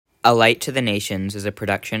A Light to the Nations is a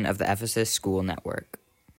production of the Ephesus School Network.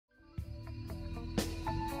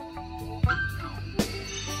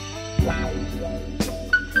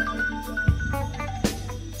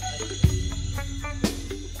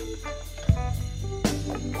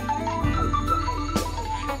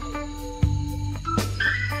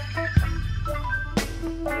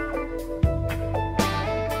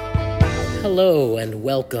 Hello and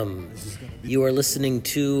welcome. You are listening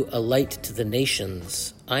to A Light to the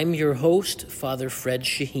Nations. I'm your host, Father Fred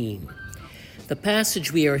Shaheen. The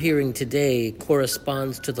passage we are hearing today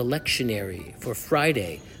corresponds to the lectionary for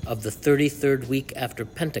Friday of the 33rd week after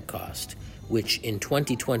Pentecost, which in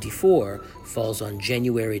 2024 falls on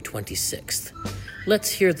January 26th.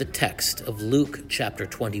 Let's hear the text of Luke chapter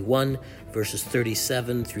 21, verses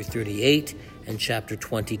 37 through 38, and chapter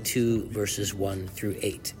 22, verses 1 through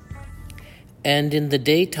 8. And in the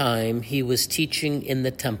daytime he was teaching in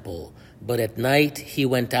the temple, but at night he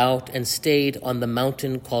went out and stayed on the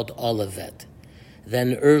mountain called Olivet.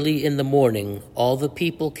 Then early in the morning all the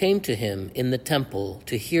people came to him in the temple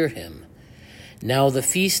to hear him. Now the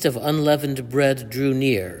feast of unleavened bread drew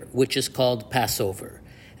near, which is called Passover,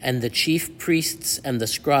 and the chief priests and the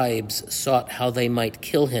scribes sought how they might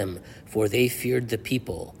kill him, for they feared the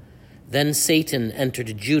people. Then Satan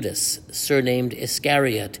entered Judas, surnamed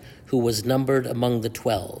Iscariot, who was numbered among the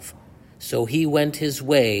 12. So he went his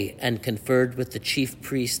way and conferred with the chief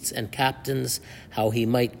priests and captains how he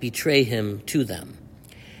might betray him to them.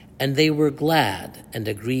 And they were glad and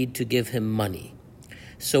agreed to give him money.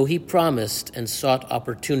 So he promised and sought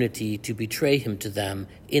opportunity to betray him to them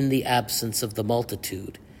in the absence of the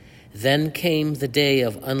multitude. Then came the day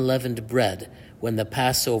of unleavened bread, when the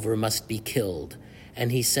Passover must be killed.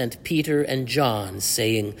 And he sent Peter and John,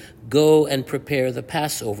 saying, "Go and prepare the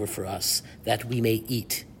Passover for us, that we may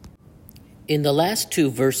eat." In the last two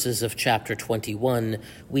verses of chapter 21,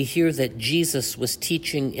 we hear that Jesus was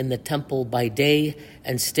teaching in the temple by day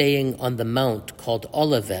and staying on the mount called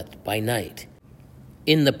Olivet by night.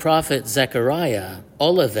 In the prophet Zechariah,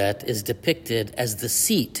 Olivet is depicted as the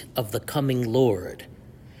seat of the coming Lord.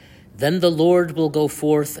 Then the Lord will go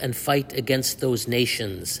forth and fight against those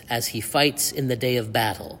nations, as he fights in the day of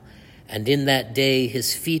battle. And in that day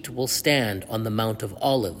his feet will stand on the Mount of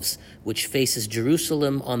Olives, which faces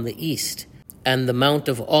Jerusalem on the east. And the Mount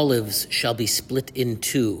of Olives shall be split in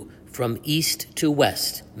two, from east to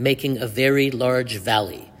west, making a very large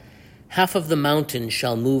valley. Half of the mountain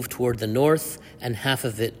shall move toward the north, and half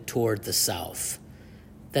of it toward the south.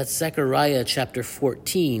 That's Zechariah chapter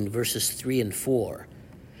 14, verses 3 and 4.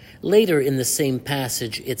 Later in the same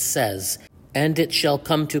passage it says, "And it shall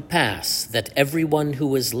come to pass that everyone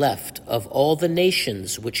who is left of all the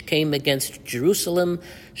nations which came against Jerusalem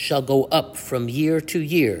shall go up from year to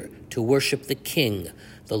year to worship the King,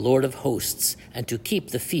 the Lord of hosts, and to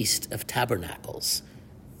keep the Feast of Tabernacles."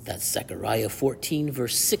 That's Zechariah 14,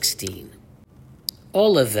 verse 16.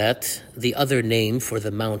 Olivet, the other name for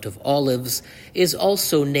the Mount of Olives, is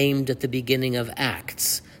also named at the beginning of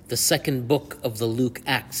Acts, the second book of the Luke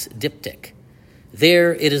Acts diptych.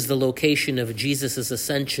 There it is the location of Jesus'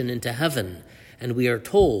 ascension into heaven, and we are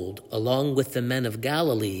told, along with the men of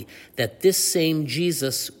Galilee, that this same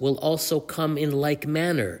Jesus will also come in like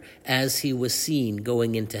manner as he was seen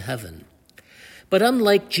going into heaven. But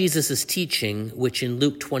unlike Jesus' teaching, which in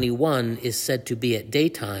Luke 21 is said to be at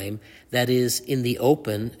daytime, that is, in the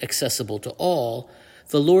open, accessible to all,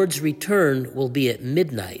 the Lord's return will be at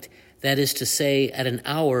midnight, that is to say, at an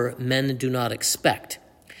hour men do not expect.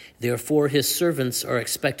 Therefore his servants are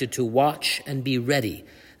expected to watch and be ready.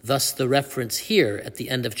 Thus the reference here at the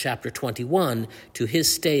end of chapter 21 to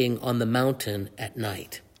his staying on the mountain at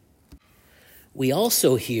night. We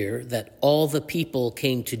also hear that all the people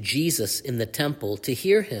came to Jesus in the temple to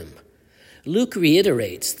hear him. Luke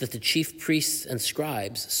reiterates that the chief priests and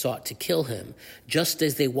scribes sought to kill him, just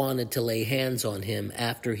as they wanted to lay hands on him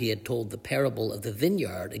after he had told the parable of the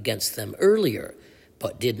vineyard against them earlier,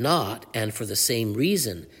 but did not, and for the same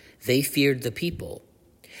reason, they feared the people.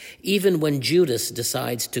 Even when Judas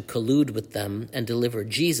decides to collude with them and deliver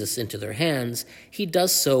Jesus into their hands, he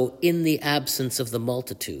does so in the absence of the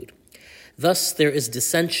multitude. Thus, there is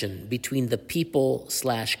dissension between the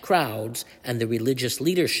people/crowds and the religious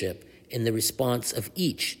leadership in the response of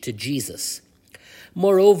each to Jesus.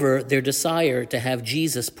 Moreover, their desire to have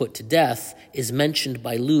Jesus put to death is mentioned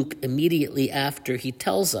by Luke immediately after he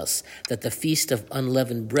tells us that the Feast of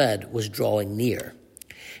Unleavened Bread was drawing near.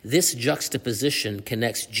 This juxtaposition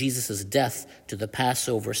connects Jesus' death to the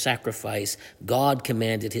Passover sacrifice God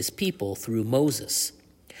commanded his people through Moses.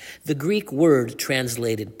 The Greek word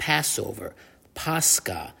translated Passover,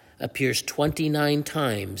 Pascha, appears 29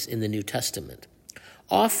 times in the New Testament.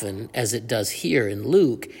 Often, as it does here in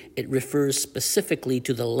Luke, it refers specifically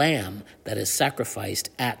to the lamb that is sacrificed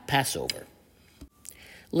at Passover.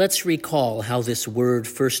 Let's recall how this word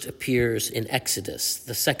first appears in Exodus,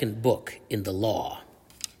 the second book in the law.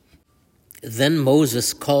 Then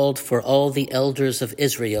Moses called for all the elders of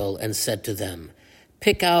Israel and said to them,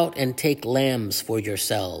 "Pick out and take lambs for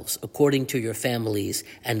yourselves, according to your families,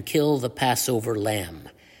 and kill the Passover lamb.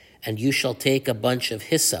 And you shall take a bunch of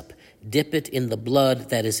hyssop, dip it in the blood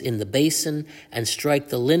that is in the basin, and strike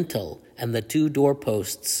the lintel and the 2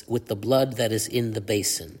 doorposts with the blood that is in the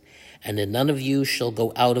basin. And none of you shall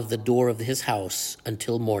go out of the door of his house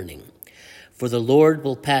until morning. For the Lord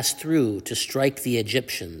will pass through to strike the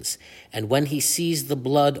Egyptians, and when he sees the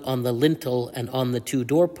blood on the lintel and on the 2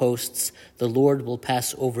 doorposts, the Lord will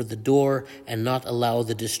pass over the door and not allow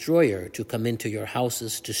the destroyer to come into your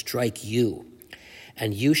houses to strike you.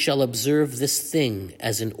 And you shall observe this thing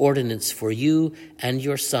as an ordinance for you and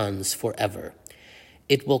your sons forever.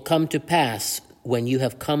 It will come to pass when you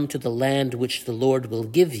have come to the land which the Lord will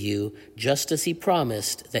give you, just as he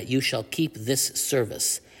promised, that you shall keep this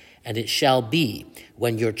service. And it shall be,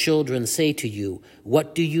 when your children say to you,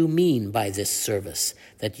 'What do you mean by this service?'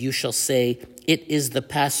 that you shall say, 'It is the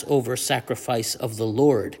Passover sacrifice of the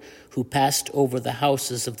Lord, who passed over the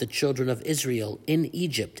houses of the children of Israel in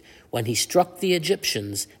Egypt, when he struck the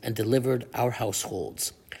Egyptians and delivered our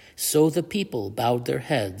households.' So the people bowed their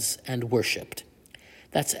heads and worshipped."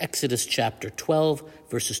 That's Exodus chapter 12,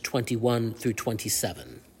 verses 21 through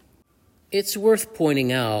 27. It's worth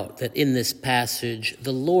pointing out that in this passage,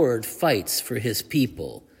 the Lord fights for his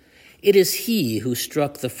people. It is he who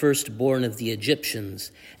struck the firstborn of the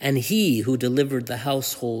Egyptians, and he who delivered the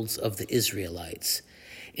households of the Israelites.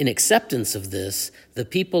 In acceptance of this, the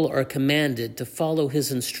people are commanded to follow his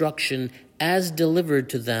instruction as delivered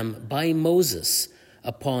to them by Moses,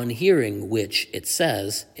 upon hearing which, it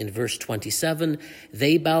says in verse 27,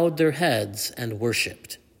 they bowed their heads and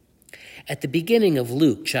worshipped. At the beginning of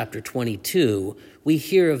Luke chapter 22, we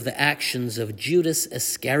hear of the actions of Judas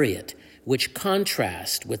Iscariot, which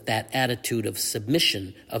contrast with that attitude of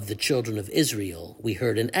submission of the children of Israel we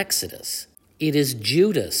heard in Exodus. It is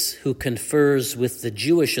Judas who confers with the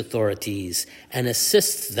Jewish authorities and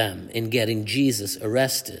assists them in getting Jesus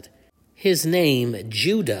arrested. His name,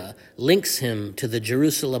 Judah, links him to the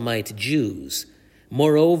Jerusalemite Jews.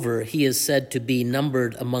 Moreover, he is said to be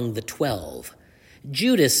numbered among the 12.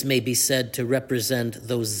 Judas may be said to represent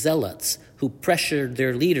those zealots who pressured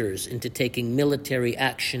their leaders into taking military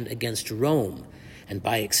action against Rome, and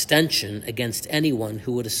by extension against anyone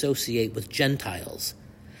who would associate with Gentiles.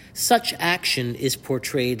 Such action is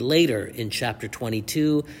portrayed later in chapter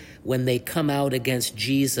 22 when they come out against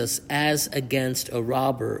Jesus as against a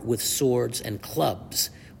robber with swords and clubs.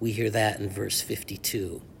 We hear that in verse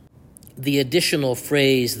 52. The additional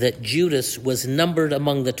phrase that Judas was numbered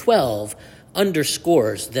among the 12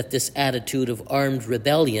 underscores that this attitude of armed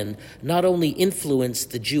rebellion not only influenced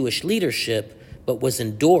the Jewish leadership, but was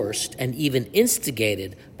endorsed and even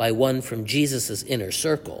instigated by one from Jesus' inner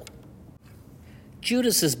circle.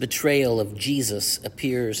 Judas's betrayal of Jesus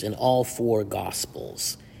appears in all 4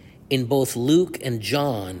 Gospels. In both Luke and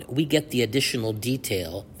John, we get the additional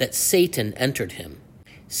detail that Satan entered him.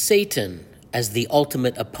 Satan, as the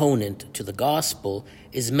ultimate opponent to the gospel,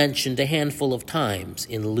 is mentioned a handful of times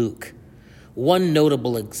in Luke. One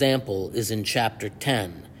notable example is in chapter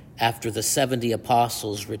 10, after the 70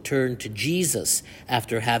 apostles return to Jesus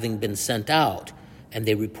after having been sent out, and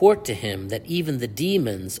they report to him that even the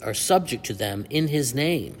demons are subject to them in his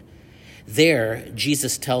name. There,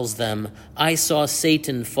 Jesus tells them, "I saw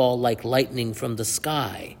Satan fall like lightning from the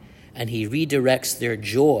sky," and he redirects their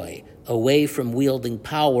joy away from wielding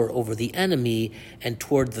power over the enemy and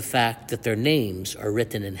toward the fact that their names are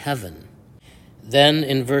written in heaven. Then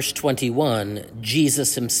in verse 21,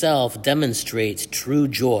 Jesus himself demonstrates true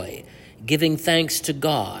joy, giving thanks to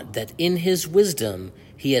God that in his wisdom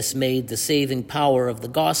he has made the saving power of the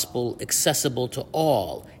gospel accessible to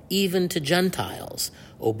all, even to Gentiles,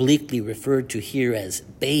 obliquely referred to here as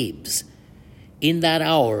babes. In that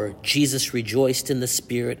hour, Jesus rejoiced in the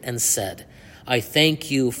Spirit and said, "I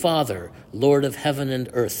thank you, Father, Lord of heaven and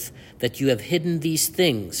earth, that you have hidden these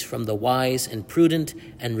things from the wise and prudent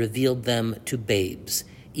and revealed them to babes.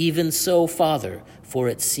 Even so, Father, for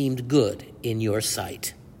it seemed good in your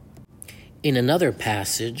sight." In another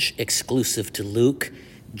passage, exclusive to Luke,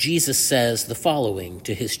 Jesus says the following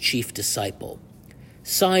to his chief disciple,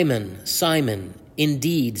 "Simon, Simon,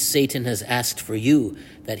 indeed Satan has asked for you,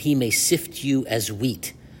 that he may sift you as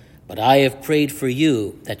wheat. But I have prayed for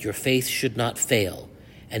you, that your faith should not fail.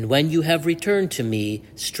 And when you have returned to me,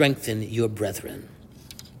 strengthen your brethren."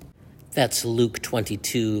 That's Luke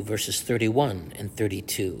 22, verses 31 and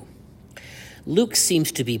 32. Luke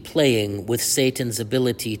seems to be playing with Satan's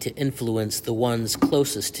ability to influence the ones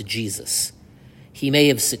closest to Jesus. He may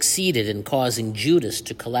have succeeded in causing Judas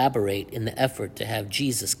to collaborate in the effort to have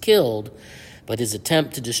Jesus killed, but his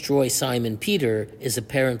attempt to destroy Simon Peter is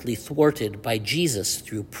apparently thwarted by Jesus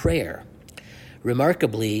through prayer.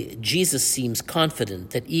 Remarkably, Jesus seems confident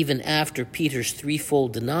that even after Peter's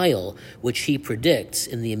threefold denial, which he predicts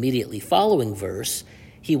in the immediately following verse,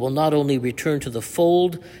 he will not only return to the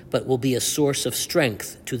fold, but will be a source of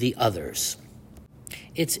strength to the others.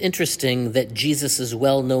 It's interesting that Jesus'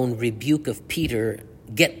 well-known rebuke of Peter,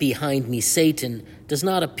 "Get behind me, Satan," does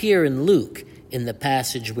not appear in Luke in the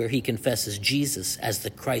passage where he confesses Jesus as the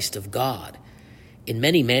Christ of God. In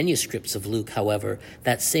many manuscripts of Luke, however,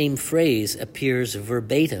 that same phrase appears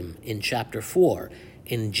verbatim in chapter 4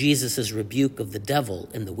 in Jesus' rebuke of the devil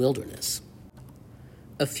in the wilderness.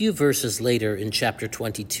 A few verses later in chapter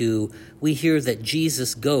 22, we hear that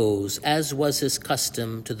Jesus goes, as was his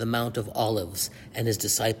custom, to the Mount of Olives, and his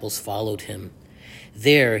disciples followed him.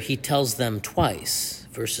 There he tells them twice,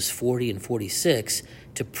 verses 40 and 46,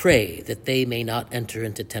 to pray that they may not enter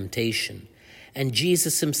into temptation. And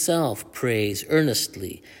Jesus himself prays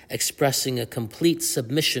earnestly, expressing a complete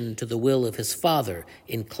submission to the will of his Father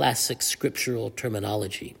in classic scriptural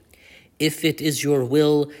terminology. "If it is your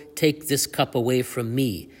will, take this cup away from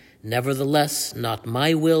me. Nevertheless, not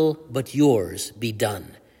my will, but yours be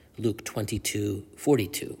done." Luke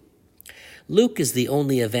 22:42. Luke is the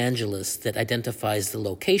only evangelist that identifies the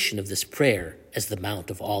location of this prayer as the Mount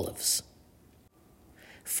of Olives.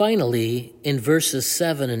 Finally, in verses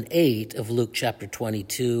 7 and 8 of Luke chapter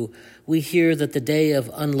 22, we hear that the day of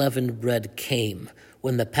unleavened bread came,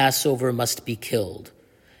 when the Passover must be killed.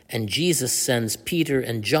 And Jesus sends Peter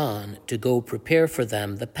and John to go prepare for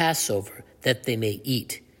them the Passover, that they may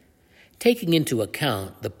eat. Taking into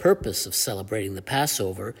account the purpose of celebrating the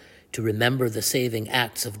Passover, to remember the saving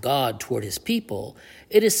acts of God toward his people,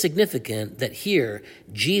 it is significant that here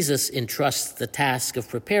Jesus entrusts the task of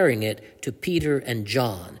preparing it to Peter and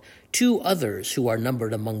John, two others who are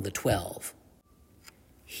numbered among the 12.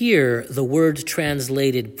 Here, the word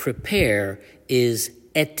translated prepare is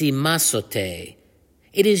 �ετοimasate.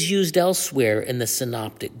 It is used elsewhere in the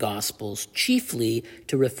Synoptic Gospels, chiefly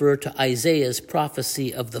to refer to Isaiah's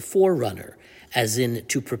prophecy of the forerunner, as in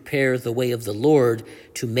to prepare the way of the Lord,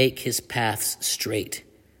 to make his paths straight.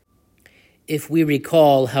 If we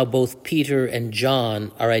recall how both Peter and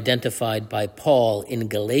John are identified by Paul in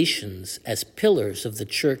Galatians as pillars of the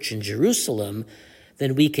church in Jerusalem,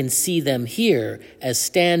 then we can see them here as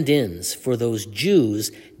stand-ins for those Jews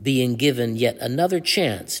being given yet another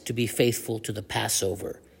chance to be faithful to the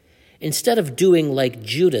Passover. Instead of doing like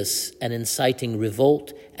Judas and inciting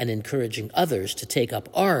revolt and encouraging others to take up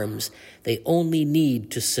arms, they only need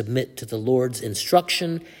to submit to the Lord's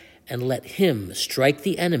instruction and let him strike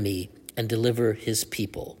the enemy and deliver his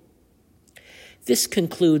people. This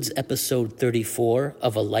concludes episode 34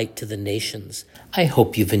 of A Light to the Nations. I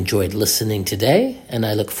hope you've enjoyed listening today, and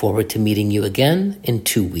I look forward to meeting you again in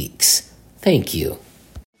 2 weeks. Thank you.